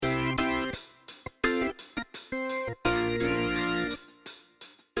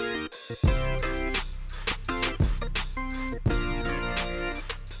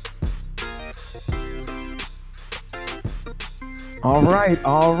All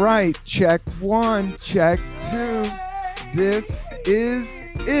right. Check one, check two. This is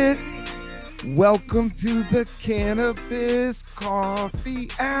it. Welcome to the Cannabis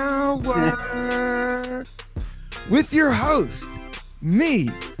Coffee Hour with your host, me,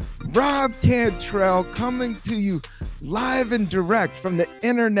 Rob Cantrell, coming to you live and direct from the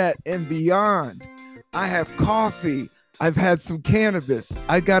internet and beyond. I have coffee. I've had some cannabis.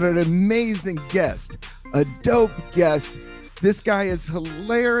 I got an amazing guest, a dope guest. This guy is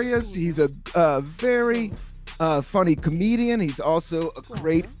hilarious. He's a very funny comedian. He's also a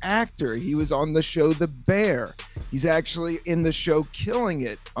great actor. He was on the show The Bear. He's actually in the show Killing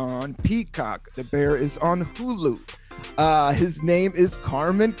It on Peacock. The Bear is on Hulu. His name is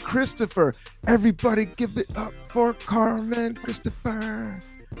Carmen Christopher. Everybody give it up for Carmen Christopher.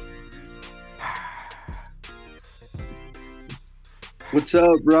 What's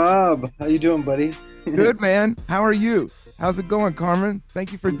up, Rob? How you doing, buddy? Good, man. How are you? How's it going, Carmen?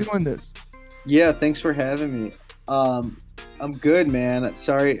 Thank you for doing this. Yeah, thanks for having me. I'm good, man.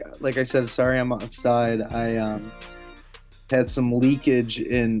 Sorry, like I said, sorry I'm outside. I had some leakage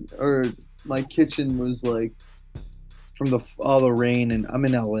or my kitchen was like from all the rain, and I'm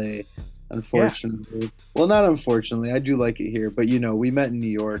in LA, unfortunately. Yeah. Well, not unfortunately. I do like it here, but we met in New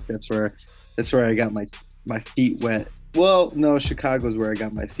York. That's where I got my feet wet. Well, no, Chicago's where I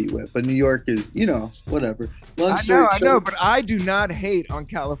got my feet wet, but New York is, whatever. I know, but I do not hate on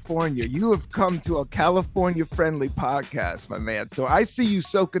California. You have come to a California-friendly podcast, my man. So I see you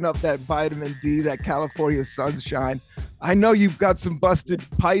soaking up that vitamin D, that California sunshine. I know you've got some busted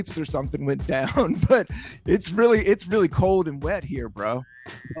pipes or something went down, but it's really cold and wet here, bro.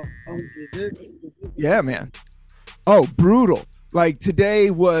 Oh, is it? Yeah, man. Oh, brutal. Like today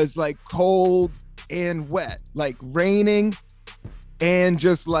was like cold and wet, like raining and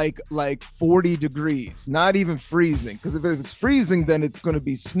just like 40 degrees, not even freezing, because if it's freezing then it's going to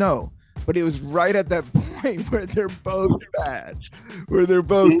be snow, but it was right at that point where they're both bad, where they're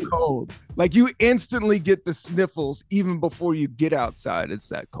both cold. Like you instantly get the sniffles even before you get outside. It's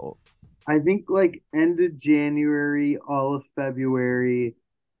that cold. I think like end of January, all of February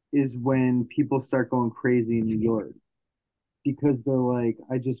is when people start going crazy in New York, because they're like,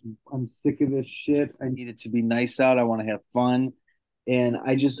 I'm sick of this shit. I need it to be nice out. I want to have fun. And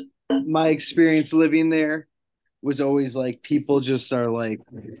my experience living there was always like, people just are like,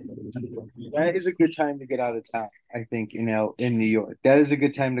 that is a good time to get out of town. I think in New York, that is a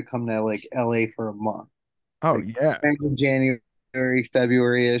good time to come to like LA for a month. Oh, like, yeah. January,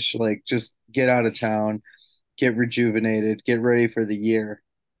 February-ish, like just get out of town, get rejuvenated, get ready for the year.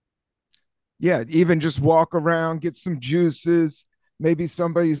 Yeah, even just walk around, get some juices. Maybe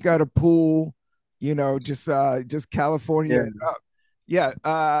somebody's got a pool, just California up. Yeah,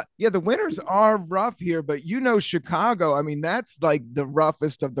 the winters are rough here, but Chicago, I mean, that's like the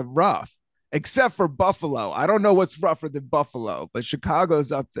roughest of the rough, except for Buffalo. I don't know what's rougher than Buffalo, but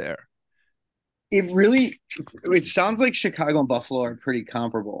Chicago's up there. It sounds like Chicago and Buffalo are pretty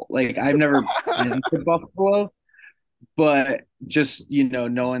comparable. Like I've never been to Buffalo, but just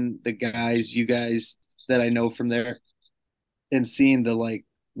knowing you guys that I know from there, and seeing the like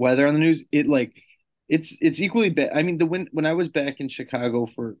weather on the news, it's equally bad. I mean, when I was back in Chicago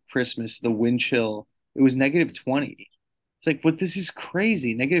for Christmas, the wind chill, it was -20. It's like, what? This is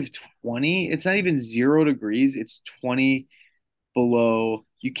crazy. -20. It's not even 0 degrees. It's 20 below.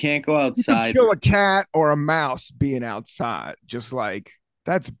 You can't go outside. You can kill a cat or a mouse being outside. Just like,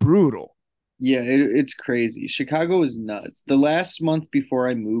 that's brutal. Yeah, it's crazy. Chicago is nuts. The last month before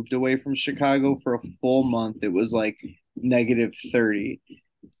I moved away from Chicago for a full month, it was like -30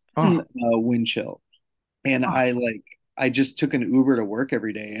 wind chill. And I just took an Uber to work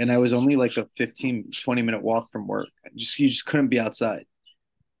every day, and I was only like a 15-20 minute walk from work. You just couldn't be outside.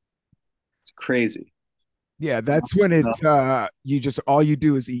 It's crazy. Yeah, that's when it's all you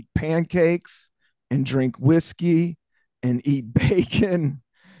do is eat pancakes and drink whiskey and eat bacon.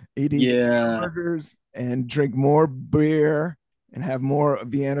 Eat hamburgers and drink more beer and have more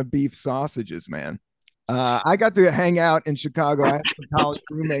Vienna beef sausages, man. I got to hang out in Chicago. I had some college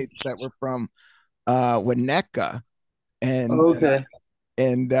roommates that were from Winnetka, and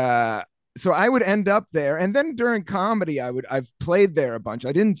so I would end up there. And then during comedy, I've played there a bunch.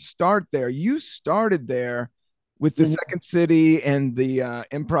 I didn't start there. You started there with the Second City and the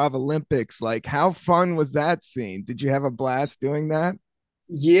Improv Olympics. Like, how fun was that scene? Did you have a blast doing that?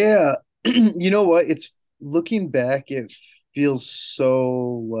 Yeah. You know what? It's looking back, it feels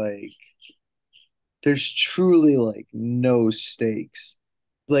so like there's truly like no stakes.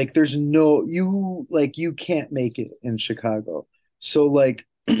 Like you can't make it in Chicago. So like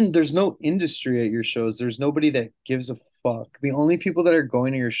there's no industry at your shows. There's nobody that gives a fuck. The only people that are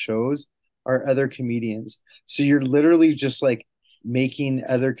going to your shows are other comedians. So you're literally just like making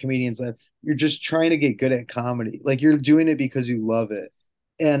other comedians laugh. You're just trying to get good at comedy. Like you're doing it because you love it.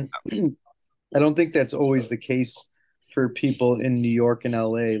 And I don't think that's always the case for people in New York and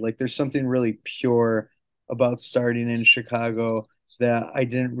LA. Like there's something really pure about starting in Chicago that I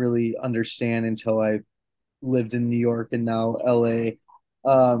didn't really understand until I lived in New York and now LA.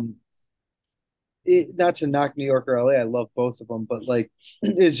 Not to knock New York or LA, I love both of them, but like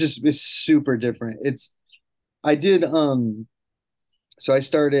it's super different. I did so I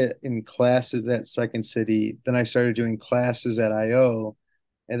started in classes at Second City, then I started doing classes at IO,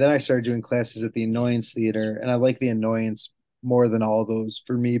 and then I started doing classes at the Annoyance Theater, and I like the Annoyance more than all those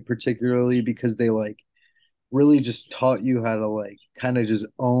for me, particularly because they like really just taught you how to like kind of just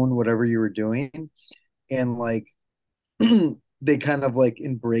own whatever you were doing, and like they kind of like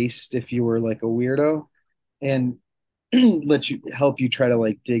embraced if you were like a weirdo and let you help you try to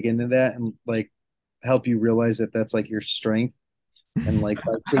like dig into that and like help you realize that that's like your strength, and like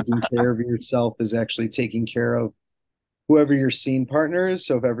by taking care of yourself is actually taking care of whoever your scene partner is.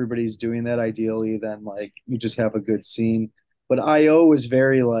 So if everybody's doing that ideally, then like you just have a good scene. But IO was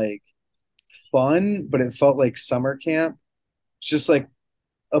very like fun, but it felt like summer camp. It's just like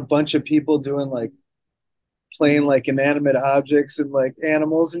a bunch of people doing like playing like inanimate objects and like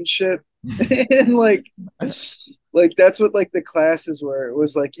animals and shit. And like that's what like the classes were. It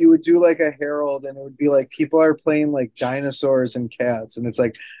was like you would do like a herald and it would be like people are playing like dinosaurs and cats, and it's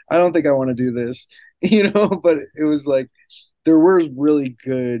like I don't think I want to do this, but it was like there were really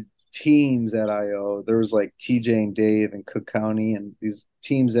good teams at IO. There was like TJ and Dave and Cook County and these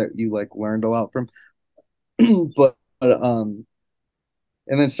teams that you like learned a lot from. but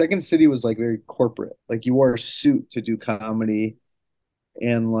and then Second City was like very corporate. Like you wore a suit to do comedy,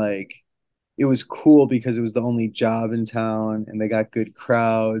 and like it was cool because it was the only job in town, and they got good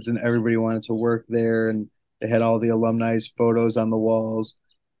crowds, and everybody wanted to work there, and they had all the alumni's photos on the walls.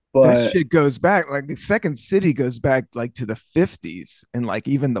 That But shit goes back, like the Second City goes back like to the 50s and like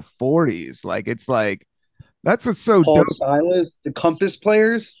even the 40s. Like it's like that's what's so Paul dope. Silas, the Compass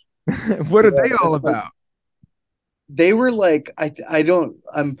Players, What are yeah, they all that's like about? they were like I don't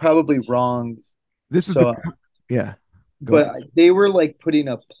I'm probably wrong. This is the So yeah. Go ahead. but they were like putting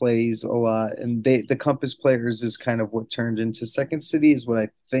up plays a lot, and the Compass Players is kind of what turned into Second City is what I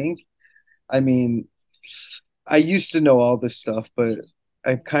think. I mean, I used to know all this stuff, but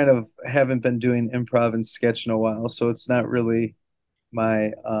I kind of haven't been doing improv and sketch in a while, so it's not really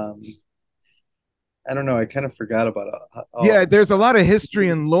my I don't know, I kind of forgot about Yeah, all. there's a lot of history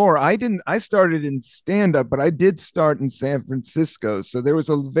and lore. I started in stand up, but I did start in San Francisco. So there was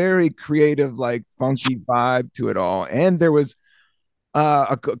a very creative, like funky vibe to it all. And there was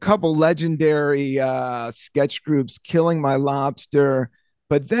a couple legendary sketch groups, Killing My Lobster.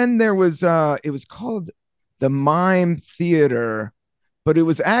 But then there was, it was called the Mime Theater, but it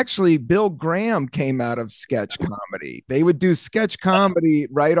was actually Bill Graham came out of sketch comedy. They would do sketch comedy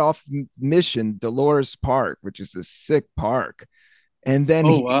right off Mission, Dolores Park, which is a sick park. And then Oh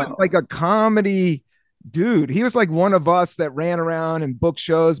he was wow. like a comedy dude. He was like one of us that ran around and booked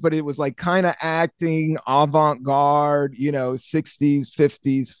shows, but it was like kind of acting, avant garde, 60s,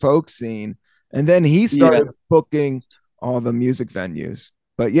 50s folk scene. And then he Yeah. started booking all the music venues.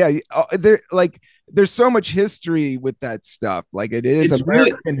 But yeah, there's so much history with that stuff. Like it is It's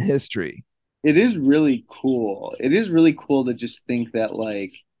really American history. it is really cool. It is really cool to just think that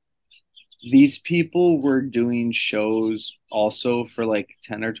like these people were doing shows also for like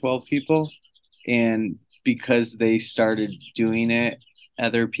 10 or 12 people, and because they started doing it,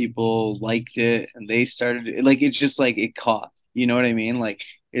 other people liked it and they started like it's just like it caught, you know what I mean? Like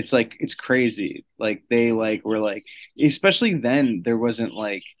it's crazy, like they like were like, especially then there wasn't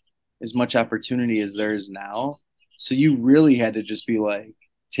like as much opportunity as there is now, so you really had to just be like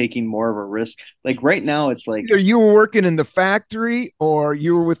taking more of a risk. Like right now it's like Either you were working in the factory or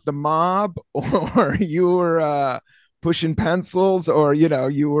you were with the mob or you were pushing pencils or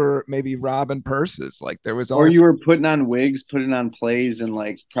you were maybe robbing purses. Like there was or only you were putting on wigs, putting on plays, and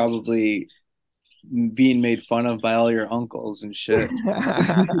like probably being made fun of by all your uncles and shit.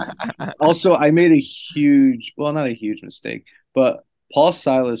 Also, I made a huge, well, not a huge mistake, but Paul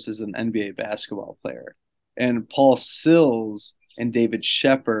Silas is an NBA basketball player, and Paul Sills and David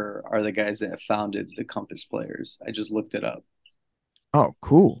Shepard are the guys that founded the Compass Players. I just looked it up, Oh,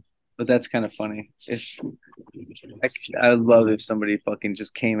 cool. but that's kind of funny. If I would love if somebody fucking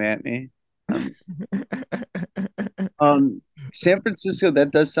just came at me. Um, um, San Francisco,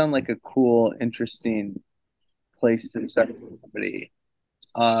 that does sound like a cool, interesting place to start somebody.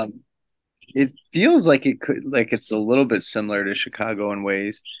 Um, It feels like it could, like it's a little bit similar to Chicago in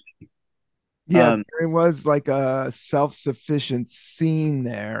ways. Yeah, Um, there was like a self-sufficient scene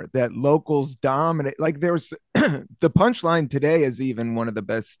there that locals dominate. Like there's the Punchline today is even one of the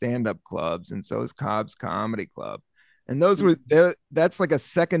best stand-up clubs, and so is Cobb's Comedy Club. And those were that's like a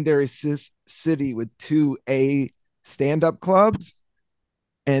secondary city with two A stand-up clubs.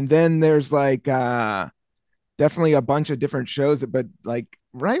 And then there's like definitely a bunch of different shows, but like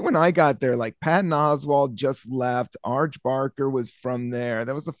right when I got there, like Patton Oswalt just left. Arj Barker was from there.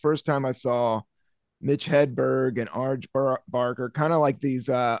 That was the first time I saw Mitch Hedberg and Barker, kind of like these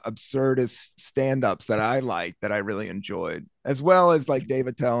absurdist stand-ups that I like, that I really enjoyed, as well as like Dave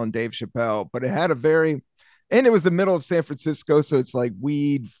Attell and Dave Chappelle. But it had a very, and it was the middle of San Francisco, so it's like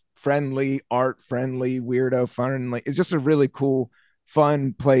weed friendly, art friendly, weirdo friendly. It's just a really cool,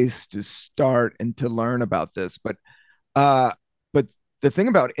 fun place to start and to learn about this. Uh, but the thing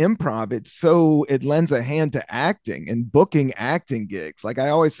about improv, it lends a hand to acting and booking acting gigs. Like I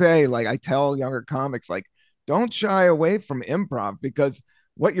always say, like I tell younger comics, like don't shy away from improv, because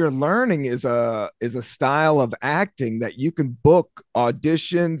what you're learning is a style of acting that you can book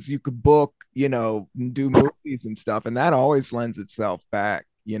auditions, you could book, do movies and stuff, and that always lends itself back,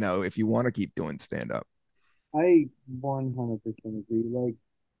 if you want to keep doing stand up. I 100% agree. Like,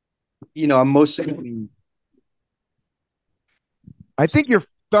 I'm mostly I think your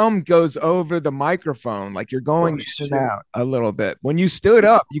thumb goes over the microphone, like you're oh going in and shit. out a little bit. When you stood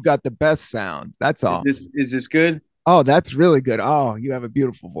up, you got the best sound. That's all. Is this good? Oh, that's really good. Oh, you have a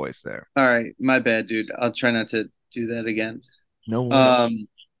beautiful voice there. All right, my bad, dude. I'll try not to do that again. No worries. Um,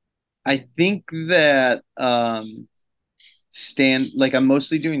 I think that like I'm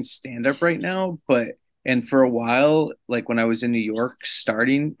mostly doing stand up right now, but and for a while, like when I was in New York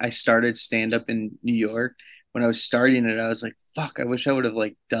I started stand up in New York. When I was starting it, I was like, fuck, I wish I would have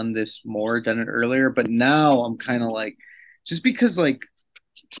like done this more, done it earlier. But now I'm kind of like, just because like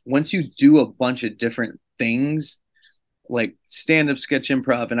once you do a bunch of different things, like stand up, sketch,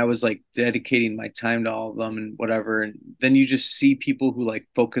 improv, and I was like dedicating my time to all of them and whatever. And then you just see people who like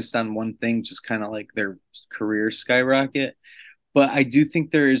focused on one thing, just kind of like their career skyrocket. But I do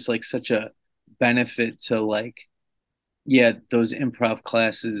think there is like such a benefit to like, yeah, those improv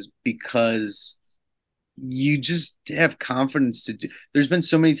classes, because you just have confidence to do. There's been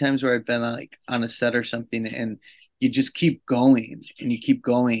so many times where I've been like on a set or something, and you just keep going and you keep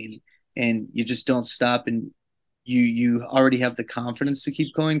going and you just don't stop, and you already have the confidence to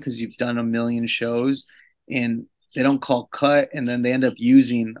keep going because you've done a million shows, and they don't call cut, and then they end up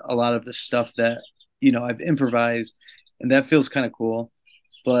using a lot of the stuff that I've improvised, and that feels kind of cool.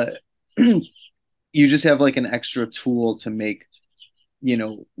 But you just have like an extra tool to make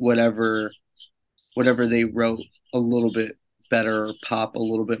whatever they wrote a little bit better, or pop a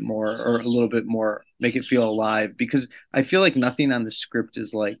little bit more, or a little bit more, make it feel alive, because I feel like nothing on the script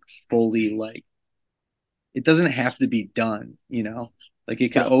is like fully like, it doesn't have to be done. Like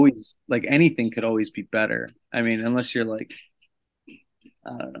it could Yeah. always, like anything could always be better. I mean, unless you're like,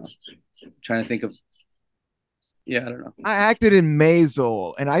 I don't know, trying to think of, yeah, I don't know. I acted in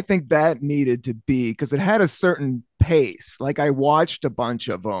Maisel, and I think that needed to be, because it had a certain pace. Like I watched a bunch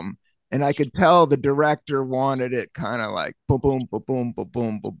of them, and I could tell the director wanted it kind of like boom, boom, boom, boom, boom,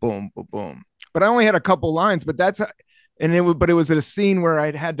 boom, boom, boom, boom, boom. But I only had a couple lines, but it was a scene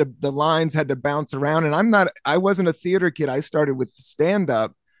where the lines had to bounce around. And I wasn't a theater kid. I started with stand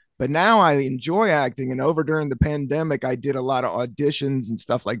up, but now I enjoy acting. And over during the pandemic, I did a lot of auditions and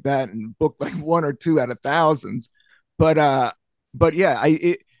stuff like that, and booked like one or two out of thousands. But yeah,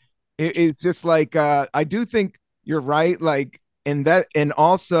 it's just like I do think you're right. Like in that, and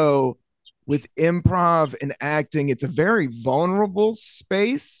also with improv and acting, it's a very vulnerable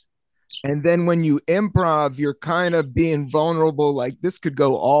space. And then when you improv, you're kind of being vulnerable. Like this could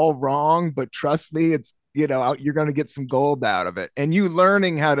go all wrong, but trust me, you're going to get some gold out of it. And you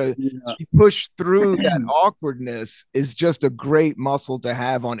learning how to Yeah. push through that awkwardness is just a great muscle to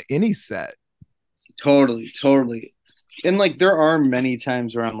have on any set. Totally, totally. And like there are many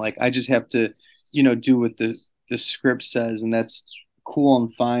times where I'm like, I just have to, do what the script says, and that's cool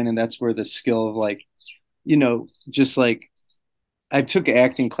and fine. And that's where the skill of like, just like I took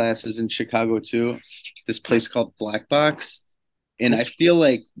acting classes in Chicago too, this place called Black Box. And I feel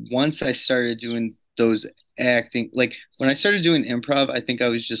like once I started doing those acting, like when I started doing improv, I think I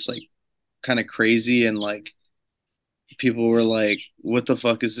was just like kind of crazy, and like people were like, what the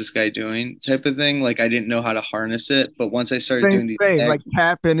fuck is this guy doing type of thing. Like I didn't know how to harness it. But once I started Same, doing these same, like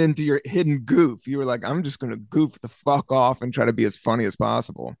tapping into your hidden goof. You were like, I'm just going to goof the fuck off and try to be as funny as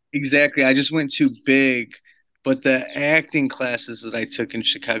possible. exactly, I just went too big but the acting classes that I took in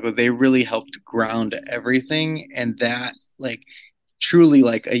Chicago, they really helped ground everything. And that, like, truly,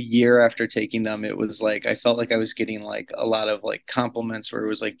 like a year after taking them, it was like I felt like I was getting like a lot of like compliments where it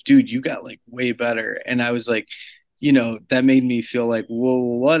was like, dude, you got like way better. And I was like, that made me feel like, whoa,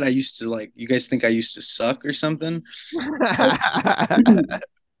 what? I used to like, you guys think I used to suck or something? But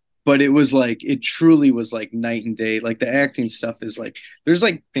but it was like it truly was like night and day. Like the acting stuff is like there's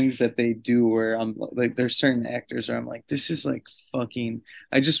like things that they do where I'm like there's certain actors where I'm like this is like fucking.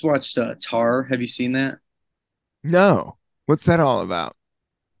 I just watched Tar. Have you seen that? No. What's that all about?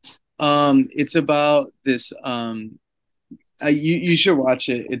 It's about this. You should watch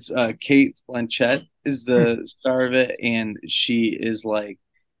it. It's Kate Blanchett is Hmm. the star of it, and she is like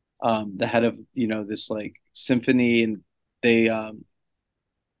the head of this like symphony, and they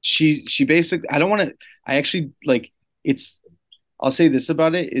she basically I don't want to I actually like it's I'll say this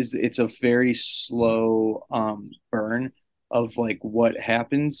about it is it's a very slow burn of like what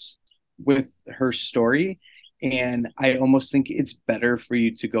happens with her story, and I almost think it's better for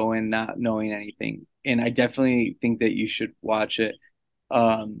you to go in not knowing anything, and I definitely think that you should watch it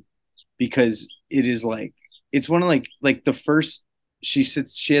um because it is like it's one of like the first she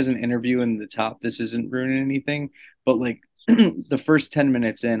has an interview in the top. This isn't ruining anything, but like the first 10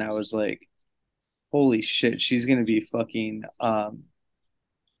 minutes in I was like holy shit, she's gonna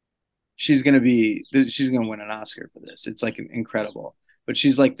win an Oscar for this. It's like incredible. But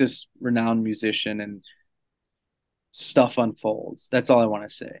she's like this renowned musician and stuff unfolds. That's all I want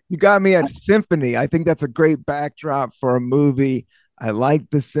to say. You got me at symphony. I think that's a great backdrop for a movie. I like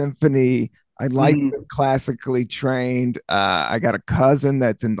the symphony. I like Mhm. the classically trained. I got a cousin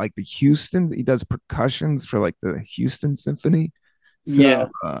that's in like the Houston. He does percussions for like the Houston Symphony. So,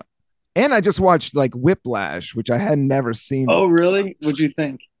 Yeah. and I just watched like Whiplash, which I had never seen Oh, before. really? What'd you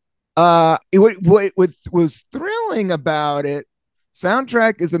think? What was thrilling about it,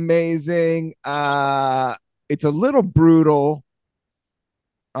 soundtrack is amazing. It's a little brutal.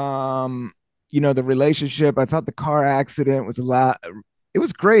 Um, the relationship. I thought the car accident was a lot. It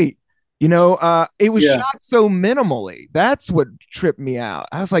was great. It was Yeah. shot so minimally. That's what tripped me out.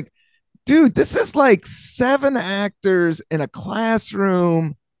 I was like, dude, this is like seven actors in a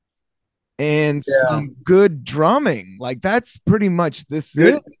classroom and Yeah. some good drumming. Like that's pretty much this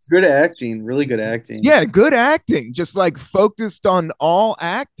Good is. good acting. Really good acting. Yeah, good acting. Just like focused on all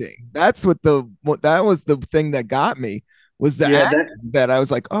acting. What that was the thing that got me was the Yeah, that acting that I was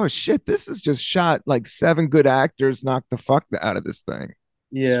like, oh shit, this is just shot like seven good actors knocked the fuck out of this thing.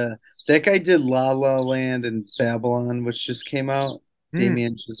 yeah. That guy did La La Land and Babylon, which just came out. Mm,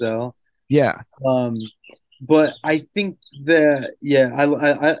 Damien Chazelle. yeah. Um, but I think that yeah,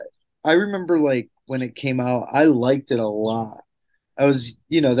 I remember like when it came out, I liked it a lot. I was,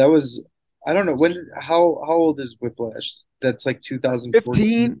 that was I don't know how old is Whiplash? That's like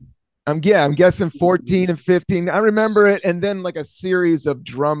 2014. 15. I'm guessing 14 and 15. I remember it. And then like a series of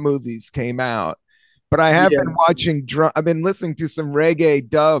drum movies came out. But I have Yeah, been watching drum, I've been listening to some reggae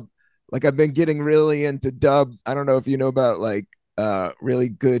dub. Like I've been getting really into dub. I don't know if you know about like really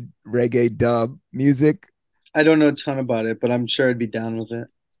good reggae dub music. I don't know a ton about it, but I'm sure I'd be down with it.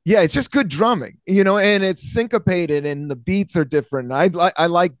 Yeah, it's just good drumming, and it's syncopated and the beats are different. I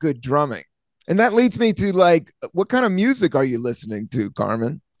like good drumming. And that leads me to like what kind of music are you listening to,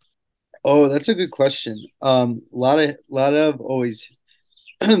 Carmen? Oh, that's a good question. A lot of always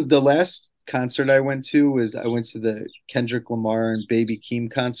the last concert I went to was I went to the Kendrick Lamar and Baby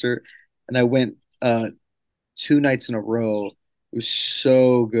Keem concert, and I went 2 nights in a row. It was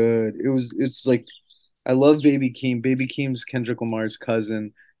so good. It's like I love Baby Keem. Baby Keem's Kendrick Lamar's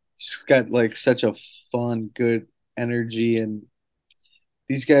cousin. She's got like such a fun, good energy, and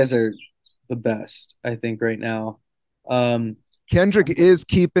these guys are the best, I think, right now. Um, Kendrick is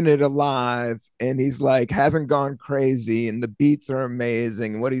keeping it alive and he's like hasn't gone crazy and the beats are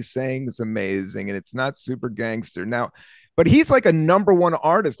amazing. What he's saying is amazing and it's not super gangster. Now, but he's like a number one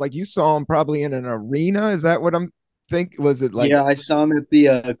artist. Like you saw him probably in an arena. Is that what I'm think? Was it like yeah, I saw him at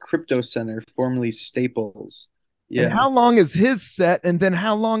the Crypto Center, formerly Staples. and Yeah, how long is his set? And then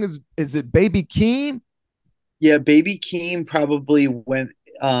how long is it Baby Keem? yeah. Baby Keem probably went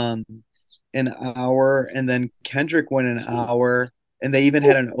an hour, and then Kendrick went an hour, and they even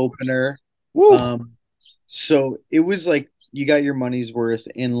had an opener. Woo. Um, so it was like you got your money's worth.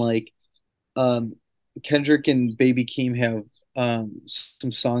 And like um, Kendrick and Baby Keem have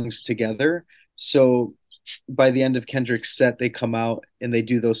some songs together. So by the end of Kendrick's set, they come out and they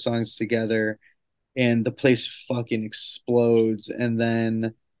do those songs together, and the place fucking explodes. And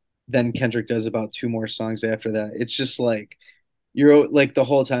then Kendrick does about two more songs after that. It's just like You're like the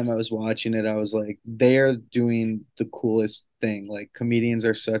whole time I was watching it, I was like, they are doing the coolest thing. Like comedians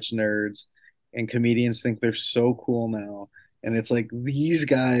are such nerds, and comedians think they're so cool now. And it's like these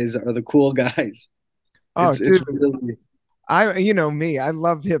guys are the cool guys. Oh, It's dude, really you know me, I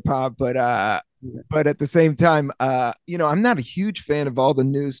love hip hop, but at the same time, I'm not a huge fan of all the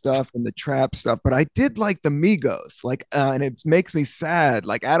new stuff and the trap stuff, but I did like the Migos, like, and it makes me sad.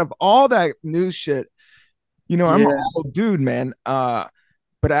 Like, out of all that new shit, I'm an yeah, old dude, man.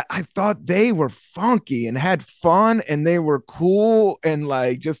 But I thought they were funky and had fun and they were cool and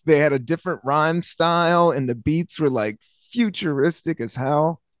like just they had a different rhyme style and the beats were like futuristic as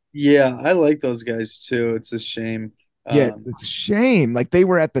hell. yeah. I like those guys too. It's a shame. Yeah, Um, it's a shame. Like they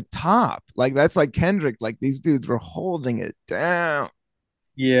were at the top. Like that's like Kendrick. Like these dudes were holding it down.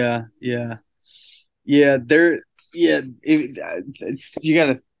 yeah, yeah, yeah. They're yeah. You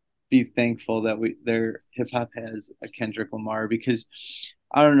gotta be thankful that their hip hop has a Kendrick Lamar because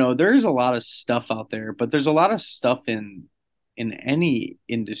I don't know. There's a lot of stuff out there, but there's a lot of stuff in any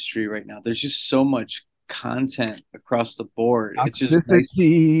industry right now. There's just so much content across the board. It's just nice.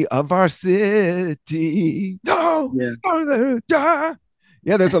 Toxicity of our city. No, Yeah.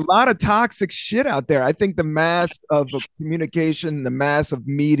 yeah, there's a lot of toxic shit out there. I think the mass of communication, the mass of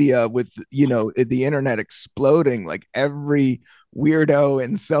media with, the internet exploding, like every weirdo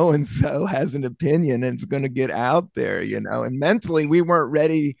and so has an opinion and it's going to get out there, and mentally we weren't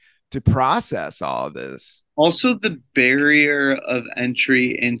ready to process all of this. Also, the barrier of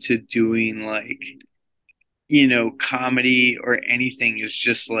entry into doing like, comedy or anything is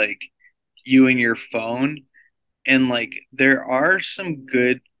just like you and your phone. And like there are some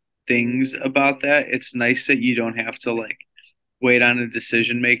good things about that. It's nice that you don't have to like wait on a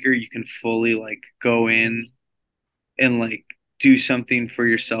decision maker. You can fully like go in and like do something for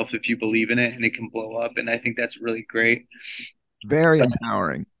yourself if you believe in it and it can blow up. And I think that's really great. Very But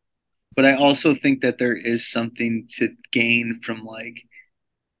empowering. but I also think that there is something to gain from like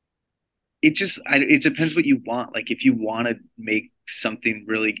it depends what you want. Like if you want to make something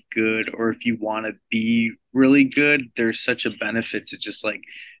really good or if you want to be really good, there's such a benefit to just like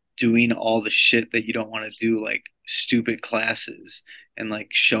doing all the shit that you don't want to do, like stupid classes and like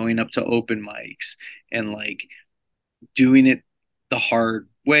showing up to open mics and like doing it the hard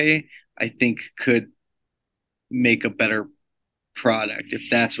way, I think could make a better product if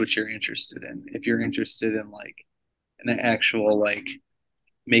that's what you're interested in. If you're interested in like an actual like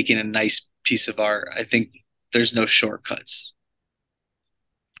making a nice piece of art, I think there's no shortcuts.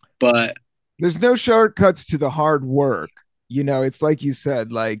 But There's no shortcuts to the hard work. It's like you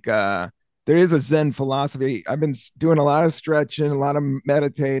said, like there is a Zen philosophy. I've been doing a lot of stretching, a lot of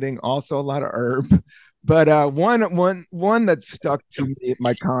meditating, also a lot of herb. But one that stuck to me,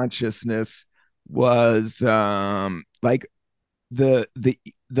 my consciousness was like the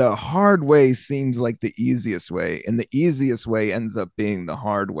hard way seems like the easiest way, and the easiest way ends up being the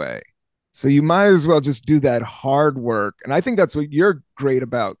hard way. So you might as well just do that hard work. And I think that's what you're great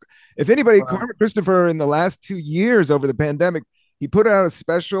about. If anybody, Carmen Christopher, in the last 2 years over the pandemic, he put out a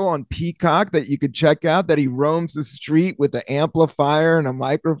special on Peacock that you could check out that he roams the street with an amplifier and a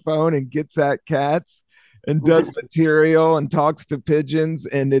microphone and gets at cats and does material and talks to pigeons.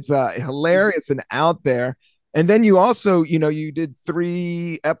 And it's hilarious and out there. And then you also, you did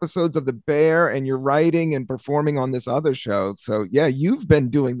 3 episodes of The Bear and you're writing and performing on this other show. So, yeah, you've been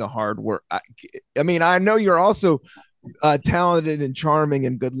doing the hard work. I mean, I know you're also talented and charming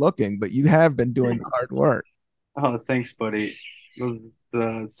and good looking, but you have been doing the hard work. oh, thanks, buddy. Those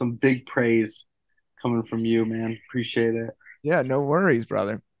some big praise coming from you, man. Appreciate it. Yeah, no worries,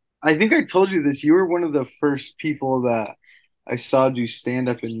 brother. I think I told you this. You were one of the first people that I saw do stand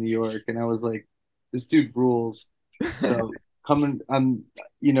up in New York, and I was like, this dude rules. So coming, I'm,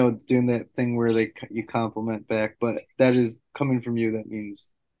 doing that thing where you compliment back, but that is coming from you. That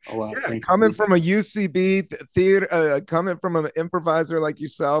means a lot. Yeah, Thanks, coming buddy. from a UCB theater, coming from an improviser like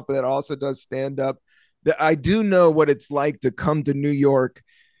yourself that also does stand up, that I do know what it's like to come to New York.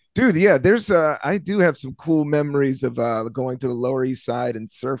 Dude, yeah, I do have some cool memories of going to the Lower East Side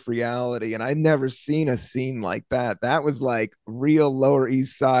and Surf Reality, and I never seen a scene like that. That was like real Lower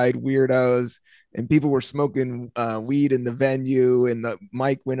East Side weirdos, and people were smoking weed in the venue, and the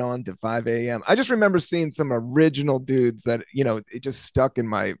mic went on to 5 a.m. I just remember seeing some original dudes that it just stuck in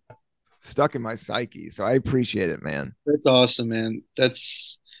my psyche. So I appreciate it, man. That's awesome, man.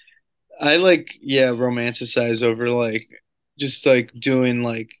 I like, yeah, romanticize over like just like doing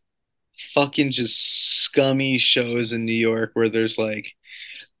like fucking just scummy shows in New York where there's like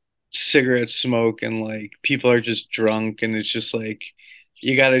cigarette smoke and like people are just drunk and it's just like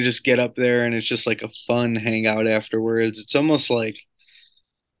you got to just get up there and it's just like a fun hangout afterwards. It's almost like,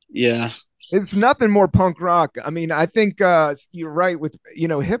 yeah. It's nothing more punk rock. I mean, I think you're right with,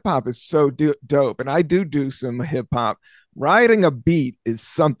 hip hop is so dope. And I do some hip hop. Riding a beat is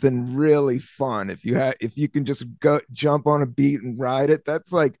something really fun. If you can just go jump on a beat and ride it,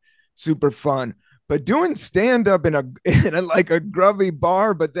 that's like super fun. But doing stand up in a like a grubby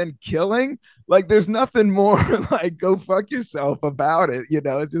bar, but then killing, like there's nothing more like go fuck yourself about it.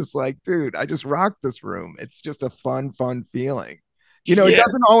 It's just like, dude, I just rocked this room. It's just a fun feeling. It Yeah.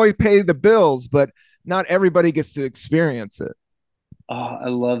 doesn't always pay the bills, but not everybody gets to experience it. Oh, I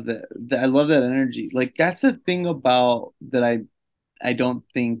love that. I love that energy. Like that's the thing about that I don't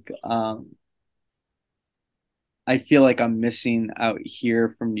think I feel like I'm missing out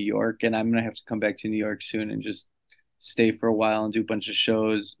here from New York, and I'm gonna have to come back to New York soon and just stay for a while and do a bunch of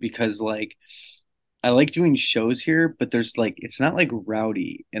shows because like I like doing shows here, but there's like it's not like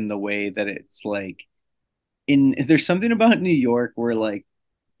rowdy in the way that it's like in there's something about New York where like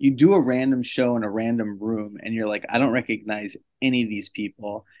you do a random show in a random room and you're like, I don't recognize any of these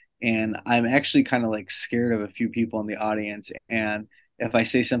people. And I'm actually kind of like scared of a few people in the audience. And if I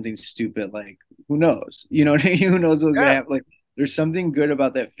say something stupid, like who knows? You know what I mean? Who knows what's gonna Yeah. happen? Like there's something good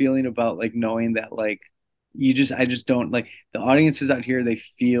about that feeling about like knowing that like I just don't like the audiences out here, they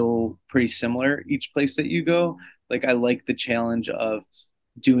feel pretty similar each place that you go. Like I like the challenge of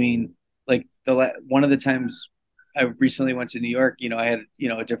doing like one of the times I recently went to New York, I had,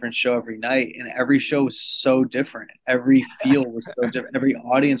 a different show every night and every show was so different. Every feel was so different. Every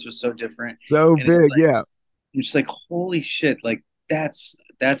audience was so different. So And it's big. like, Yeah. I'm just like, holy shit. Like that's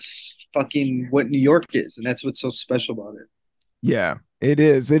fucking what New York is. And that's what's so special about it. Yeah. It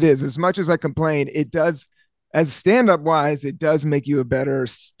is. It is. As much as I complain, it does, as stand up wise, it does make you a better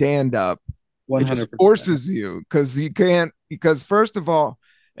stand up. It just 100%. forces you because you can't, because first of all,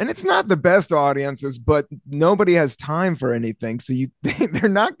 and it's not the best audiences, but nobody has time for anything. So they're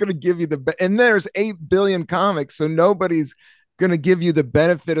not going to give you and there's 8 billion comics. So nobody's going to give you the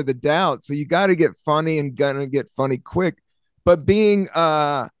benefit of the doubt. So you got to get funny and gonna get funny quick. But being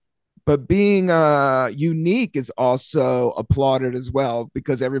unique is also applauded as well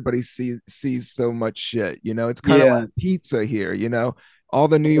because everybody sees so much shit. It's kind of Yeah. like pizza here. All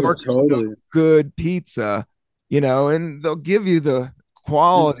the New Oh, Yorkers know totally. good pizza. And they'll give you the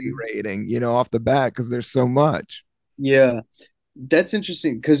quality Mhm. rating, off the bat because there's so much. Yeah. That's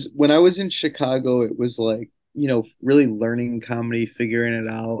interesting because when I was in Chicago, it was like, really learning comedy, figuring it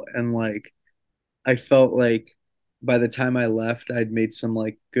out. And like, I felt like by the time I left, I'd made some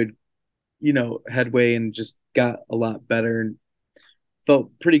like good, headway and just got a lot better and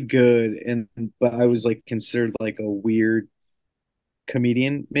felt pretty good. But I was like considered like a weird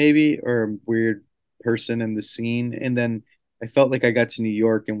comedian, maybe, or a weird person in the scene. And then I felt like I got to New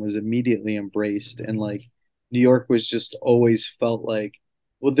York and was immediately embraced. And like, New York was just always felt like,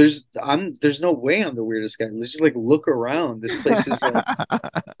 well, there's no way I'm the weirdest guy. Let's just like look around. This place is like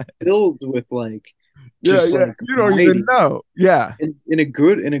filled with like Yeah, just yeah. like You don't even variety know. Yeah.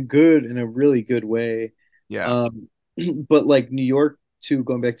 in a really good way. Yeah. Um, but like New York too,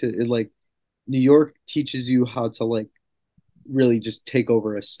 going back to it, like New York teaches you how to like really just take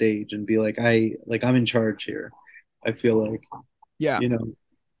over a stage and be like, I'm in charge here. I feel like, Yeah. you know,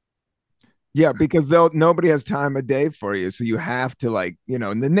 Yeah, because nobody has time of day for you. So you have to like,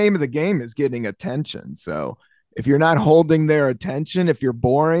 and the name of the game is getting attention. So if you're not holding their attention, if you're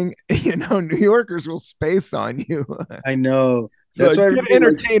boring, New Yorkers will space on you. I know. So get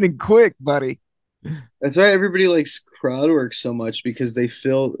entertaining quick, buddy. That's why everybody likes crowd work so much because they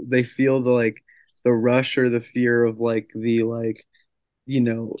feel the like the rush or the fear of like the like, you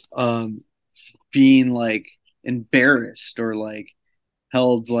know, being like embarrassed or like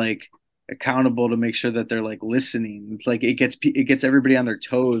held like accountable to make sure that they're like listening. It's like it gets everybody on their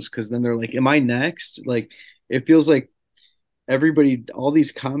toes because then they're like, "Am I next?" Like it feels like everybody, all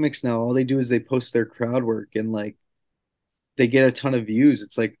these comics now, all they do is they post their crowd work and like they get a ton of views.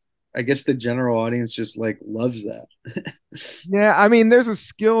 It's like I guess the general audience just like loves that. Yeah, I mean, there's a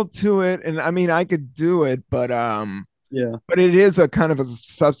skill to it, and I mean, I could do it, Yeah, but it is a kind of a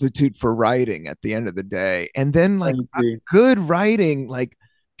substitute for writing at the end of the day. And then I like agree. good writing like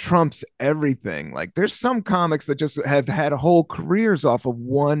trumps everything. Like there's some comics that just have had whole careers off of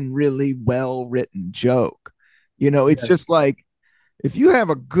one really well written joke. It's Yes. just like if you have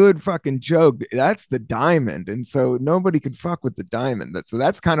a good fucking joke, that's the diamond. And so nobody can fuck with the diamond. So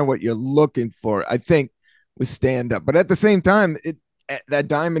that's kind of what you're looking for, I think, with stand up. But at the same time, that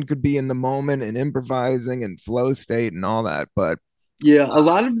diamond could be in the moment and improvising and flow state and all that. But Yeah, a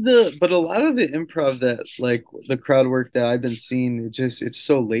lot of the improv that like the crowd work that I've been seeing, it's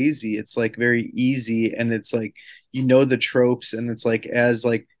so lazy. It's like very easy, and it's like the tropes, and it's like as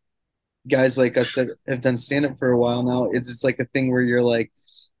like guys like us that have done stand up for a while now, it's like a thing where you're like,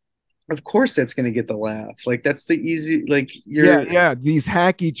 of course that's gonna get the laugh. Like that's the easy like Yeah, you're yeah. These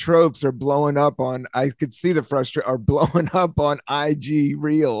hacky tropes are blowing up on. I could see the frustration are blowing up on IG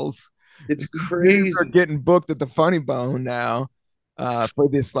reels. it's These dudes are crazy. getting booked at the Funny Bone now for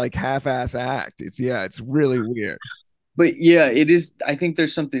this like half-ass act. It's really weird. But yeah, it is. I think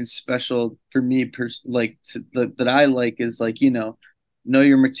there's something special for me, that I like is like know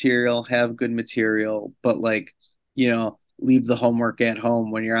your material, have good material, but like leave the homework at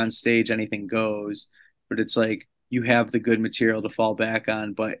home. When you're on stage, anything goes. But it's like you have the good material to fall back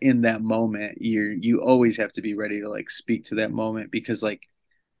on, but in that moment, you always have to be ready to like speak to that moment because like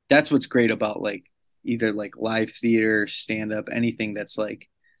that's what's great about like either like live theater, stand up, anything that's like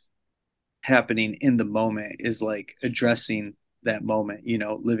happening in the moment is like addressing that moment,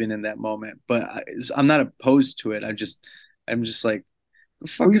 living in that moment. But I'm not opposed to it. I'm just like,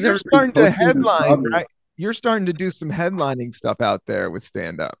 the Well, fuck is you're everybody starting to posting their headline, progress? right? You're starting to do some headlining stuff out there with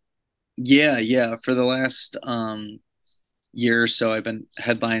stand up. Yeah, yeah. For the last year or so, I've been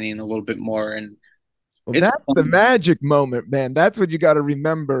headlining a little bit more, and Well, it's that's the fun. magic moment, man. That's what you got to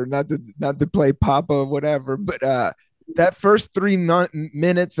remember. Not to play Papa or whatever, but that first 3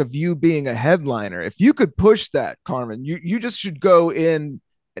 minutes of you being a headliner, if you could push that, Carmen, you just should go in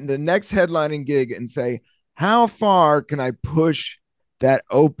the next headlining gig and say, how far can I push that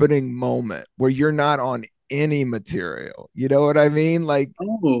opening moment where you're not on any material? You know what I mean? Like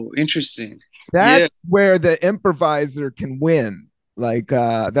Oh, interesting. Yeah, that's where the improviser can win. Like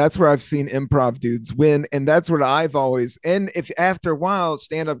that's where I've seen improv dudes win, and that's what I've always. And if after a while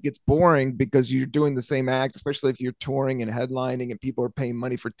stand up gets boring because you're doing the same act, especially if you're touring and headlining and people are paying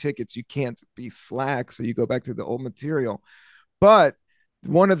money for tickets, you can't be slack, so you go back to the old material. But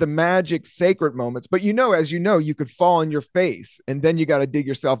one of the magic sacred moments, but as you know, you could fall on your face and then you got to dig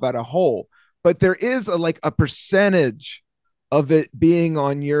yourself out a hole. But there is like a percentage of it being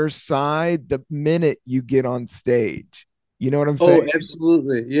on your side the minute you get on stage. You know what I'm saying? oh,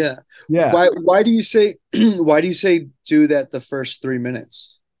 absolutely. Yeah. Yeah. Why do you say why do you say do that the first 3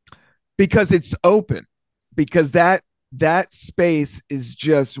 minutes? Because it's open. Because that space is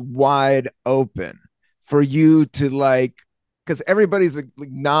just wide open for you to like because everybody's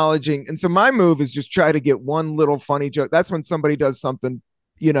acknowledging. And so my move is just try to get one little funny joke. That's when somebody does something,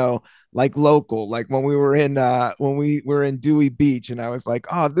 you know, like local, like when we were in Dewey Beach, and I was like,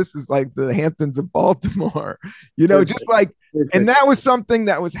 oh, this is like the Hamptons of Baltimore, just Perfect. like, and Perfect. that was something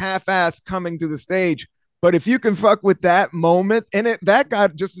that was half-assed coming to the stage. But if you can fuck with that moment, and that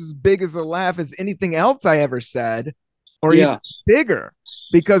got just as big as a laugh as anything else I ever said, or even Yeah. bigger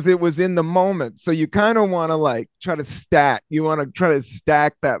because it was in the moment. So you kind of want to like try to stack. You want to try to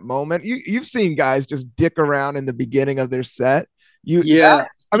stack that moment. You've seen guys just dick around in the beginning of their set. You Yeah. that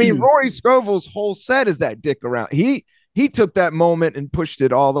I mean, Rory Scovel's whole set is that dick around. He took that moment and pushed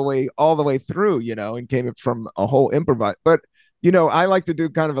it all the way through, and came from a whole improvise. But I like to do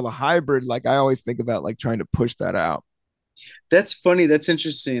kind of a hybrid. Like I always think about like trying to push that out. That's funny. That's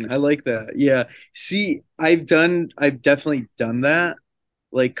interesting. I like that. Yeah. See, I've definitely done that.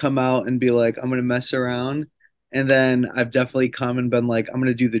 Like come out and be like, I'm gonna mess around. And then I've definitely come and been like, I'm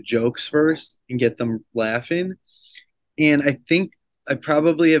gonna do the jokes first and get them laughing. And I think I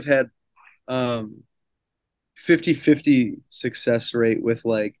probably have had um 50-50 success rate with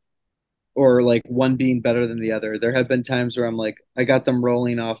like or like one being better than the other. There have been times where I'm like, I got them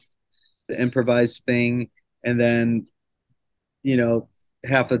rolling off the improvised thing, and then you know,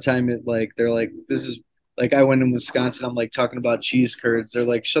 half the time they're like, this is like I went in Wisconsin, I'm like talking about cheese curds. They're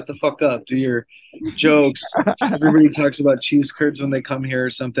like, shut the fuck up, do your jokes. Everybody talks about cheese curds when they come here or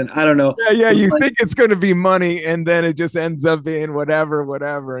something. I don't know. Yeah, yeah. But You like, think it's going to be money, and then it just ends up being whatever,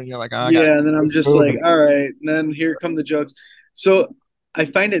 whatever, and you're like, oh, I got to yeah, and then keep I'm this just like, moving. all right, and then here come the jokes. So I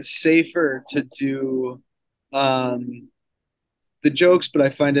find it safer to do um the jokes, but I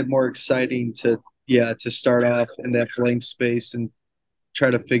find it more exciting to start off in that blank space and try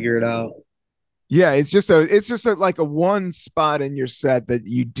to figure it out. Yeah, it's just like a one spot in your set that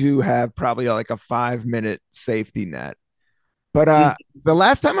you do have probably like a 5 minute safety net. But the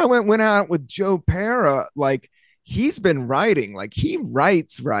last time I went out with Joe Pera, like he's been writing, like he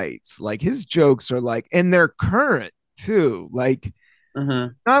writes, like his jokes are like, and they're current too. Like Uh-huh.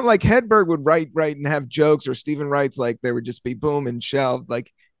 not like Hedberg would write and have jokes, or Stephen writes like they would just be boom and shelved. Like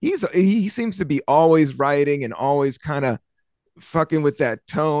he seems to be always writing and always kind of fucking with that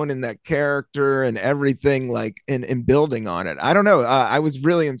tone and that character and everything, like in building on it. I don't know. I was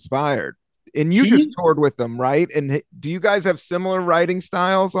really inspired. And you just He's toured with them, right? And do you guys have similar writing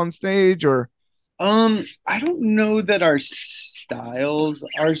styles on stage or? I don't know that our styles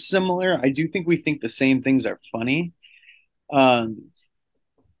are similar. I do think we think the same things are funny. Um,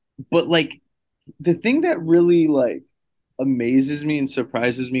 but like the thing that really like amazes me and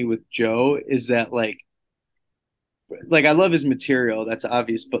surprises me with Joe is that like I love his material, that's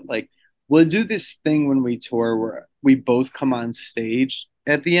obvious, but like we'll do this thing when we tour where we both come on stage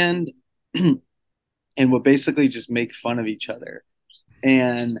at the end and we'll basically just make fun of each other.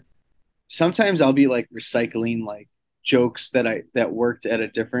 And sometimes I'll be like recycling like jokes that worked at a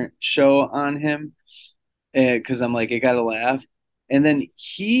different show on him because I'm like, I gotta laugh. And then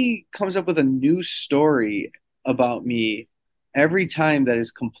he comes up with a new story about me every time that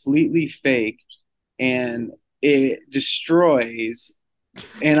is completely fake and it destroys.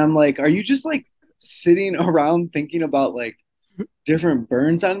 And I'm like, are you just like sitting around thinking about like different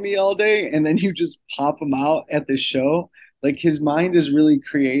burns on me all day and then you just pop them out at the show? Like his mind is really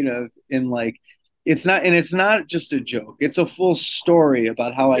creative and like it's not just a joke. It's a full story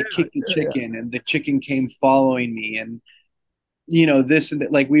about how I Yeah, kicked the yeah, chicken and the chicken came following me and you know this and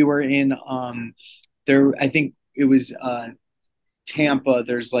that. Like we were in there I think it was Tampa.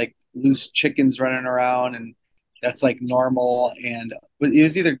 There's like loose chickens running around and that's like normal and it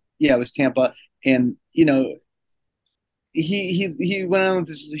was either yeah, it was Tampa and you know he went on with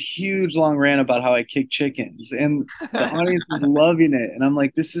this huge long rant about how I kick chickens and the yeah. audience was loving it and I'm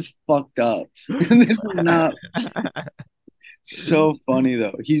like this is fucked up. This is not so funny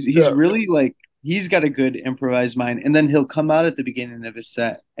though. He's Yeah. really like he's got a good improvised mind and then he'll come out at the beginning of his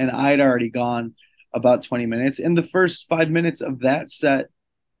set and I'd already gone about 20 minutes. In the first 5 minutes of that set,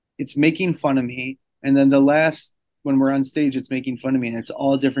 it's making fun of me and then the last when we're on stage it's making fun of me and it's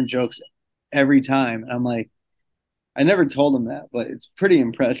all different jokes every time. And I'm like I never told him that, but it's pretty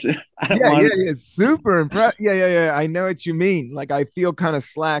impressive. I don't Yeah, yeah, want yeah. Super impressed. Yeah, yeah, yeah. I know what you mean. Like, I feel kind of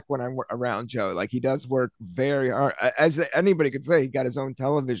slack when I'm around Joe. Like, he does work very hard. As anybody could say, he got his own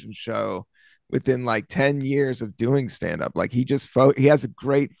television show within like 10 years of doing stand up. Like, he has a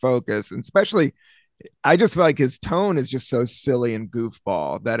great focus, and especially I just like his tone is just so silly and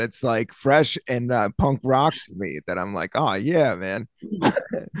goofball that it's like fresh and punk rock to me that I'm like, oh yeah, man.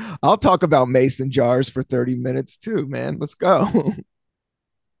 to. I'll talk about mason jars for 30 minutes too, man. Let's go.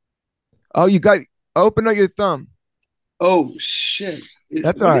 Oh, you got open up your thumb. Oh shit!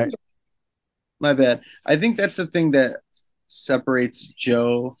 That's all What right. is my bad? I think that's the thing that separates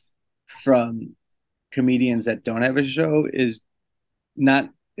Joe from comedians that don't have a show is not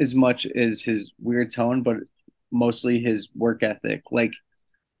as much as his weird tone, but mostly his work ethic. Like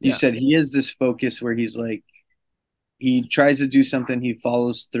you Yeah. said, he has this focus where he's like he tries to do something, he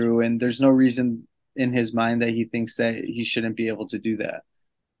follows through, and there's no reason in his mind that he thinks that he shouldn't be able to do that.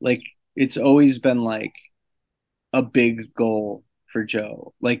 Like it's always been like a big goal for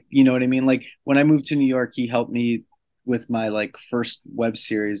Joe. Like, you know what I mean? Like when I moved to New York, he helped me with my like first web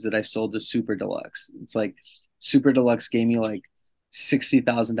series that I sold to Super Deluxe. It's like Super Deluxe gave me like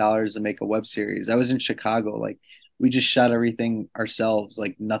 $60,000 to make a web series. I was in Chicago, like we just shot everything ourselves.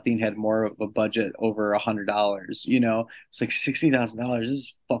 Like nothing had more of a budget over $100. You know, it's like $60,000. This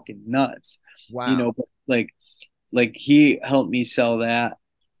is fucking nuts. You Wow. know, but like he helped me sell that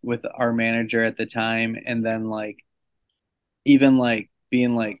with our manager at the time, and then like even like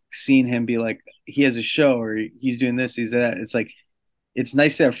being like seeing him be like he has a show or he's doing this, he's that. It's like it's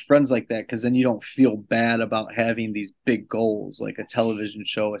nice to have friends like that because then you don't feel bad about having these big goals like a television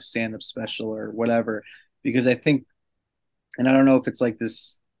show, a stand-up special, or whatever. Because I think, and I don't know if it's like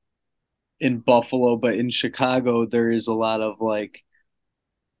this in Buffalo, but in Chicago there is a lot of like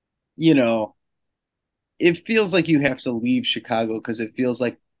you know it feels like you have to leave Chicago because it feels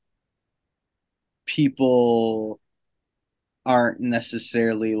like people aren't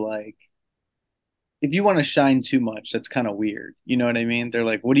necessarily like if you want to shine too much, that's kind of weird. You know what I mean? They're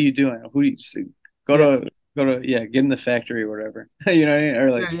like, "What are you doing? Who do you just go Yeah. to yeah, get in the factory or whatever." You know what I mean? Or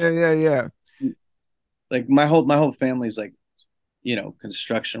Yeah. Yeah. Yeah. Yeah. like my whole family's like you know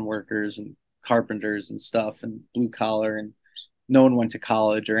construction workers and carpenters and stuff and blue collar and no one went to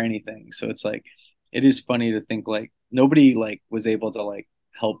college or anything. So it's like it is funny to think like nobody like was able to like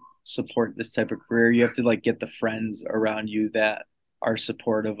help support this type of career. You have to like get the friends around you that are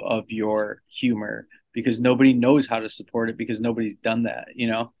supportive of your humor because nobody knows how to support it because nobody's done that, you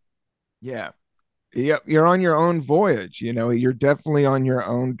know? Yeah. Yeah. You're on your own voyage. You're definitely on your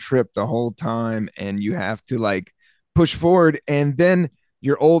own trip the whole time, and you have to like push forward. And then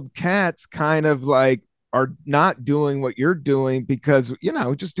your old cats kind of like are not doing what you're doing because,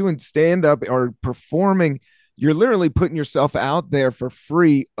 just doing stand up or performing, you're literally putting yourself out there for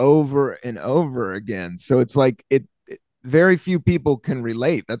free over and over again. So it's like very few people can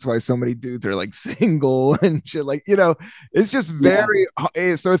relate. That's why so many dudes are like single and shit. Like, it's just Yeah,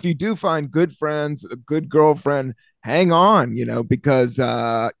 very. So if you do find good friends, a good girlfriend, hang on, because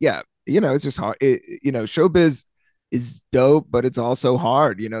yeah, it's just hard. Showbiz is dope, but it's also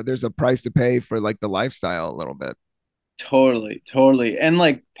hard. There's a price to pay for like the lifestyle a little bit. totally, totally. And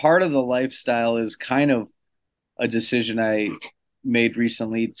like part of the lifestyle is kind of a decision I made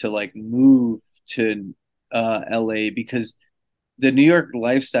recently to like move to LA because the New York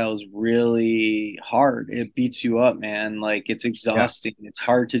lifestyle is really hard. It beats you up, man. Like it's Yeah. exhausting. It's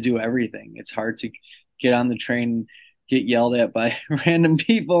hard to do everything. It's hard to get on the train, get yelled at by random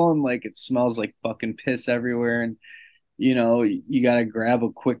people, and like it smells like fucking piss everywhere. And you got to grab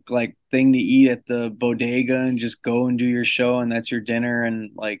a quick like thing to eat at the bodega and just go and do your show, and that's your dinner.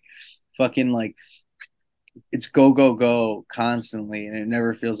 And like fucking like it's go go go constantly, and it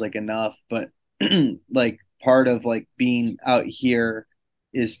never feels like enough. But like part of like being out here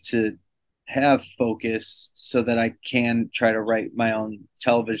is to have focus so that I can try to write my own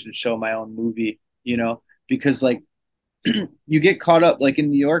television show, my own movie, because like you get caught up like in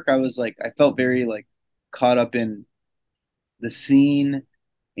New York. I felt very like caught up in the scene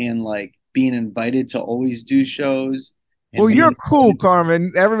and like being invited to always do shows Well, and you're being cool,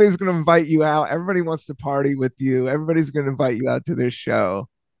 Carmen. Everybody's going to invite you out. Everybody wants to party with you. Everybody's going to invite you out to their show.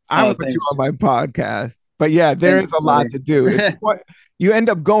 I oh would put you thanks on my podcast. But yeah, there thanks is a lot buddy. to do. It's what you end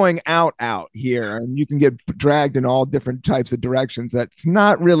up going out here, and you can get dragged in all different types of directions. That's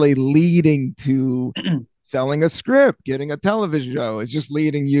not really leading to selling a script, getting a television show. It's just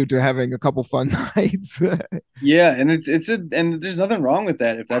leading you to having a couple fun nights. Yeah, and and there's nothing wrong with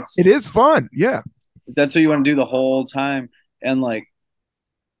that if It is fun. Yeah. that's what you want to do the whole time. And like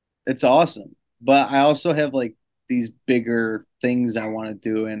it's awesome. But I also have like these bigger things I want to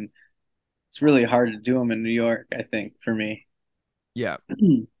do, and it's really hard to do them in New York, I think, for me. Yeah.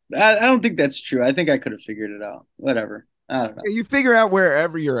 I don't think that's true. I think I could have figured it out. Whatever. I don't know. You figure out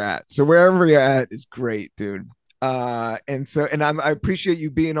wherever you're at. So wherever you're at is great, dude. I appreciate you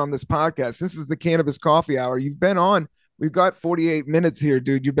being on this podcast. This is the Cannabis Coffee Hour. You've been on. We've got 48 minutes here,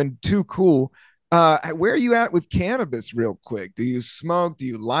 dude. You've been too cool. Where are you at with cannabis, real quick? Do you smoke? Do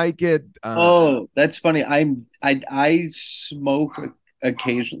you like it? Oh, that's funny. I smoke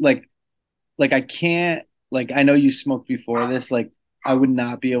occasionally. Like I can't like I know you smoked before this. Like I would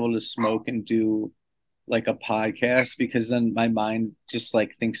not be able to smoke and do like a podcast because then my mind just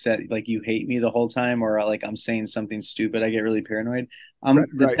like thinks that like you hate me the whole time or like I'm saying something stupid. I get really paranoid. Right,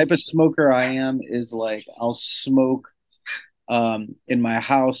 The right. type of smoker I am is like I'll smoke in my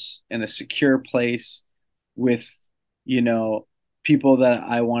house in a secure place with you know people that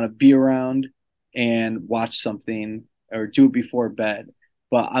I want to be around and watch something or do it before bed.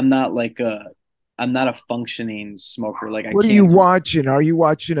 But I'm not a functioning smoker. Like I What are you can't do watching? Are you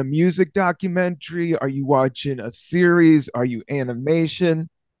watching a music documentary? Are you watching a series? Are you animation?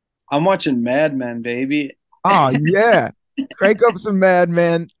 I'm watching Mad Men, baby. Oh yeah. Crank up some Mad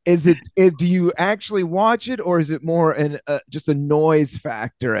Men. Do you actually watch it, or is it more just a noise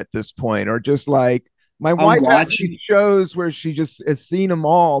factor at this point, or just like my I'm wife has these watching shows where she just has seen them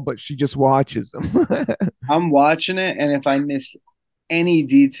all, but she just watches them. I'm watching it, and if I miss any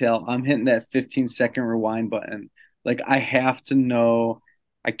detail, I'm hitting that 15-second rewind button. Like I have to know,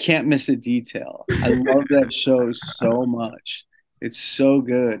 I can't miss a detail. I love that show so much. It's so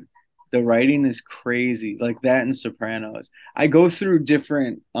good. The writing is crazy, like that in Sopranos. I go through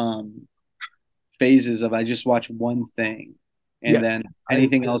different phases of I just watch one thing, and Yes, then I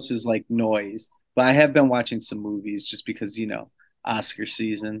anything agree. else is like noise. But I have been watching some movies just because Oscar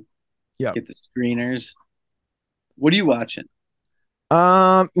season, Yeah. get the screeners. What are you watching?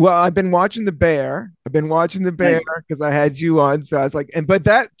 Well, I've been watching The Bear. I've been watching The Bear Nice. because I had you on. So I was like, but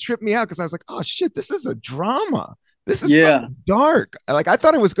that tripped me out because I was like, oh shit, this is a drama. This is Yeah. fucking dark. Like I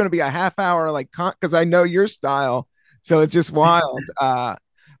thought it was going to be a half hour, like because I know your style, so it's just wild.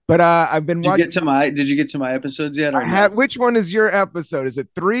 But I've been watching. Did you get to my episodes yet I or no? had. Which one is your episode? Is it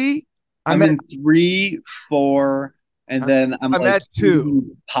three? I'm I'm at. in 3, 4, and I'm, then I'm I'm like at two.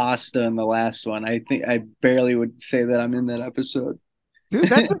 eating pasta in the last one. I think I barely would say that I'm in that episode. Dude,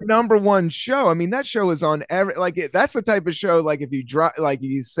 that's a number one show. I mean, that show is on every that's the type of show like if you drop like if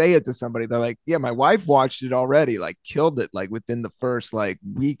you say it to somebody, they're like, yeah, my wife watched it already, like killed it like within the first like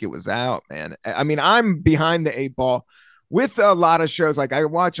week it was out, man. I mean, I'm behind the eight ball with a lot of shows. Like I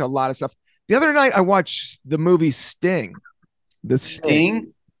watch a lot of stuff. The other night I watched the movie Sting. The Sting.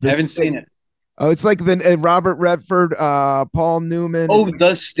 Sting? I The haven't seen Sting. it. Oh, it's like the Robert Redford, Paul Newman is Oh,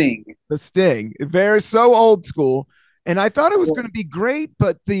 The Sting. the Sting. Very so old school. And I thought it was Well, going to be great,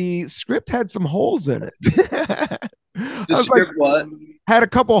 but the script had some holes in it. the I was like, script what? had a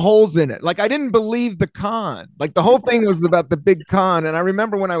couple holes in it. Like I didn't believe the con. Like the whole thing was about the big con. And I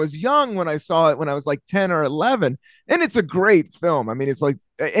remember when I was young, when I saw it when I was like 10 or 11, and it's a great film. I mean, it's like,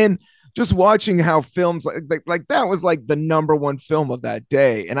 and just watching how films like that was like the number one film of that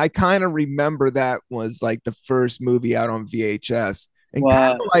day. And I kind of remember that was like the first movie out on VHS and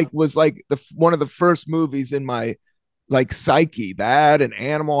kind What? of like was like the one of the first movies in my like psyche. That and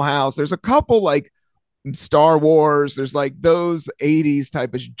Animal House. There's a couple like Star Wars. There's like those 80s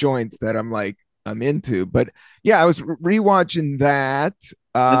type of joints that I'm like I'm into. But yeah, I was rewatching that.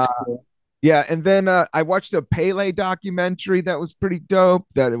 That's cool. Yeah, and then I watched a Pele documentary that was pretty dope.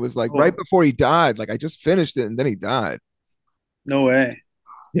 That it was like right Oh, before he died. Like I just finished it and then he died. no way.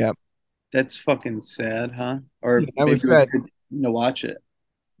 Yeah, That's fucking sad, huh? yeah, Or that maybe was it was that. good to watch it.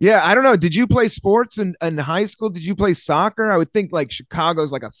 Yeah, I don't know. Did you play sports in high school? Did you play soccer? I would think like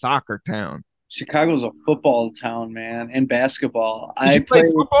Chicago's like a soccer town. Chicago's a football town, man, and basketball. Did you play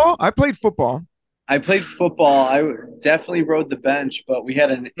football? I played football. I played football. Definitely rode the bench, but we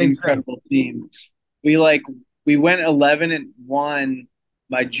had an Same, same. incredible team. We like we went 11-1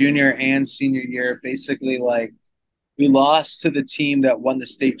 my junior and senior year. Basically, like we lost to the team that won the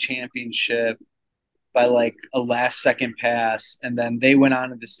state championship by like a last second pass, and then they went on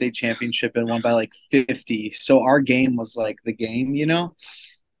to the state championship and won by like 50. So our game was like the game, you know.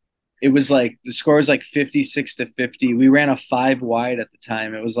 It was like the score was like 56-50. We ran a five wide at the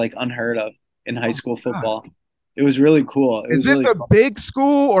time. It was like unheard of in high Oh school my God. football. It was really cool. It Is was this really a fun. big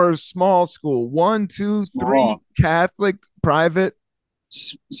school or a small school? One, two, three, Small, Catholic, private?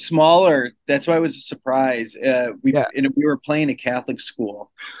 smaller. That's why it was a surprise. Yeah. We were playing a Catholic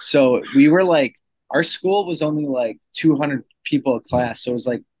school, so we were like our school was only like 200 people a class, so it was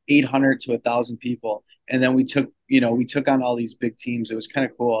like 800 to 1,000 people, and then we took on all these big teams. It was kind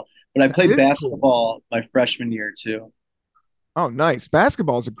of cool. But I That played is cool. basketball my freshman year too. Oh, nice.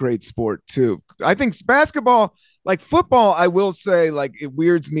 Basketball is a great sport too. I think basketball, like football, I will say, like it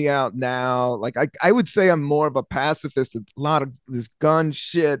weirds me out now. Like I would say I'm more of a pacifist. A lot of this gun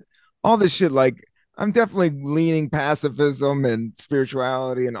shit, all this shit. Like I'm definitely leaning pacifism and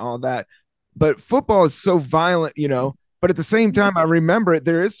spirituality and all that. But football is so violent, you know. But at the same time, I remember it.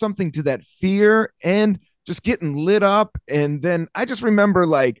 There is something to that fear and just getting lit up. And then I just remember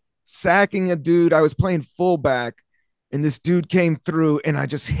like sacking a dude. I was playing fullback and this dude came through and I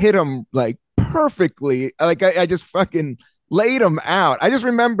just hit him like perfectly. Like I just fucking laid him out. I just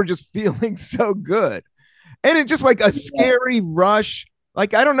remember just feeling so good. And it's just like a Yeah. scary rush.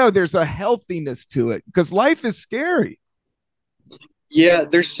 Like, I don't know, there's a healthiness to it because life is scary. Yeah,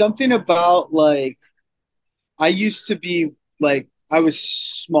 there's something about like I used to be like I was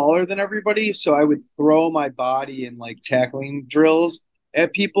smaller than everybody, so I would throw my body in like tackling drills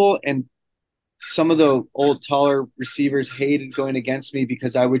at people, and some of the old taller receivers hated going against me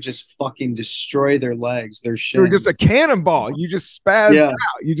because I would just fucking destroy their legs, their You were just a shins. cannonball. You just spazzed Yeah.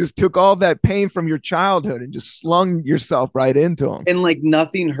 out. You just took all that pain from your childhood and just slung yourself right into them. And like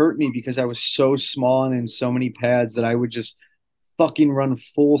nothing hurt me because I was so small and in so many pads that I would just fucking run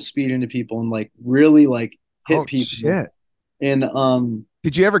full speed into people and like really like hit Oh, people. shit. And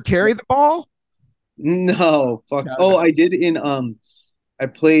Did you ever carry the ball? no, fuck. No, no. Oh, I did in I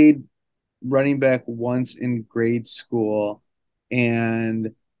played running back once in grade school,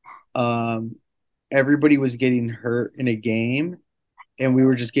 and um everybody was getting hurt in a game, and we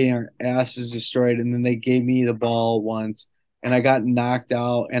were just getting our asses destroyed, and then they gave me the ball once and I got knocked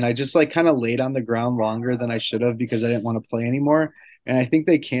out, and I just like kind of laid on the ground longer than I should have because I didn't want to play anymore, and I think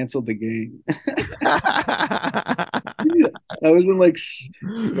they canceled the game. I was in like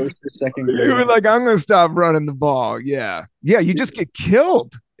first or second You grade. were like, I'm gonna stop running the ball. Yeah. Yeah, you just get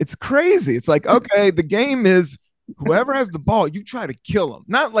killed. It's crazy. It's like, okay, the game is whoever has the ball, you try to kill him.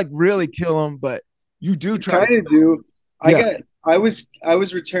 Not like really kill him, but you do You try to kind of kill him. do. Yeah. I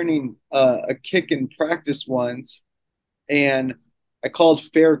was returning a kick in practice once, and I called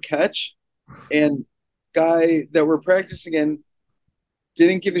fair catch, and guy that we're practicing in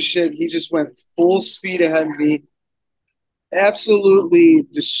didn't give a shit. He just went full speed ahead of me, absolutely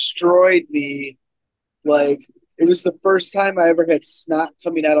destroyed me. Like it was the first time I ever had snot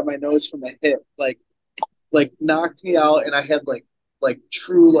coming out of my nose from a hit. Like knocked me out, and I had like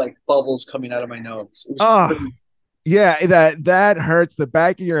true like bubbles coming out of my nose. It was Oh, crazy. yeah, that hurts. The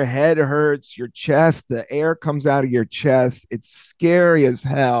back of your head hurts, your chest, the air comes out of your chest. It's scary as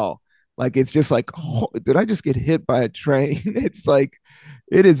hell. Like it's just like, oh, did I just get hit by a train? It's like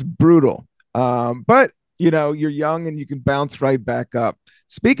it is brutal. But you're young and you can bounce right back up.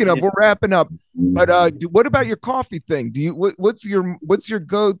 Speaking of, we're wrapping up. But what about your coffee thing? Do you what's your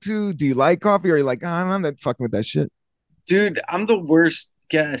go-to? Do you like coffee, or are you like, I'm not fucking with that shit? Dude, I'm the worst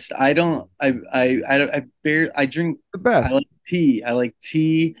guest. I don't. I barely. I drink. The I best. like tea. I like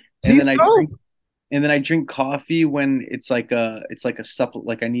tea, and Tea's then I dope. drink. And then I drink coffee when it's like a supplement.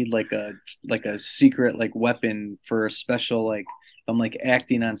 Like I need like a secret like weapon for a special like if I'm like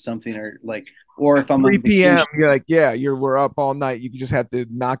acting on something or if I'm 3 on vacation. p.m. You're like, yeah, we're up all night. You just have to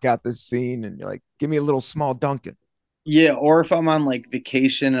knock out this scene, and you're like, give me a little small Dunkin'. Yeah, or if I'm on like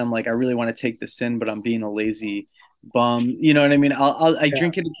vacation and I'm like I really want to take this in, but I'm being a lazy bum. You know what I mean? I Yeah.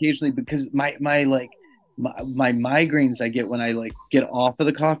 drink it occasionally because my migraines I get when I like get off of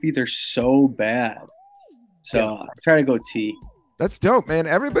the coffee, they're so bad. Yeah. So I try to go tea. That's dope, man.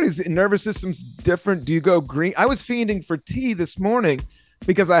 Everybody's nervous system's different. Do you go green? I was fiending for tea this morning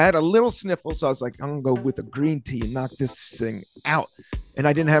because I had a little sniffle. So I was like, I'm gonna go with a green tea and knock this thing out. And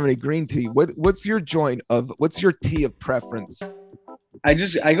I didn't have any green tea. What's your what's your tea of preference? I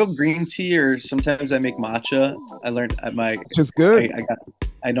go green tea or sometimes I make matcha. I learned at my Which is good.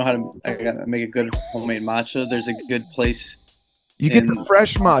 I know how to I got to make a good homemade matcha. There's a good place You get in the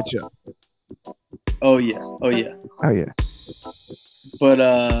fresh matcha. oh yeah. Oh yeah. But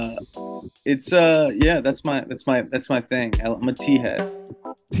it's yeah, that's my thing. I'm a tea head.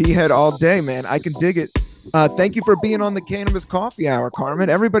 Tea head all day, man. I can dig it. Thank you for being on the Cannabis Coffee Hour, Carmen.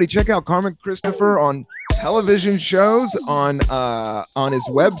 Everybody, check out Carmen Christopher on television shows, on his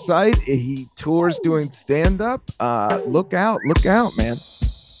website. He tours doing stand up. Look out, man.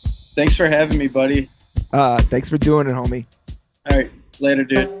 Thanks for having me, buddy. Thanks for doing it, homie. All right, later,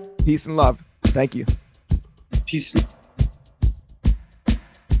 dude. Peace and love. Thank you. Peace.